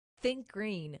Think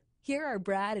green. Here are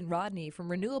Brad and Rodney from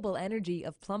Renewable Energy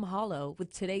of Plum Hollow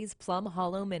with today's Plum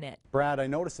Hollow Minute. Brad, I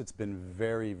noticed it's been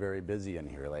very, very busy in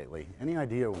here lately. Any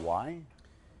idea why?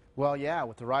 Well, yeah,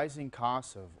 with the rising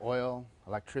costs of oil,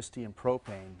 electricity, and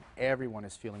propane, everyone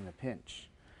is feeling the pinch.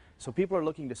 So people are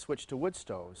looking to switch to wood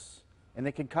stoves, and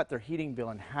they can cut their heating bill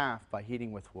in half by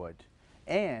heating with wood.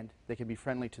 And they can be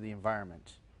friendly to the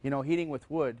environment. You know, heating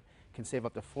with wood can save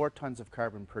up to 4 tons of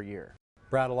carbon per year.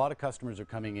 Brad, a lot of customers are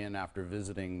coming in after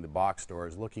visiting the box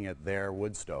stores looking at their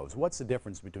wood stoves. What's the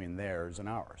difference between theirs and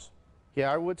ours? Yeah,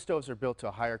 our wood stoves are built to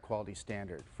a higher quality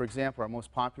standard. For example, our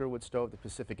most popular wood stove, the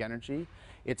Pacific Energy,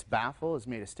 its baffle is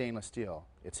made of stainless steel.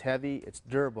 It's heavy, it's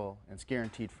durable, and it's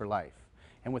guaranteed for life.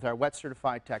 And with our wet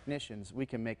certified technicians, we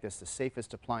can make this the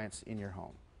safest appliance in your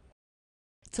home.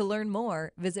 To learn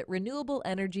more, visit Renewable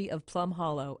Energy of Plum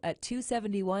Hollow at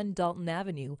 271 Dalton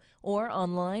Avenue or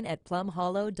online at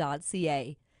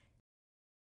plumhollow.ca.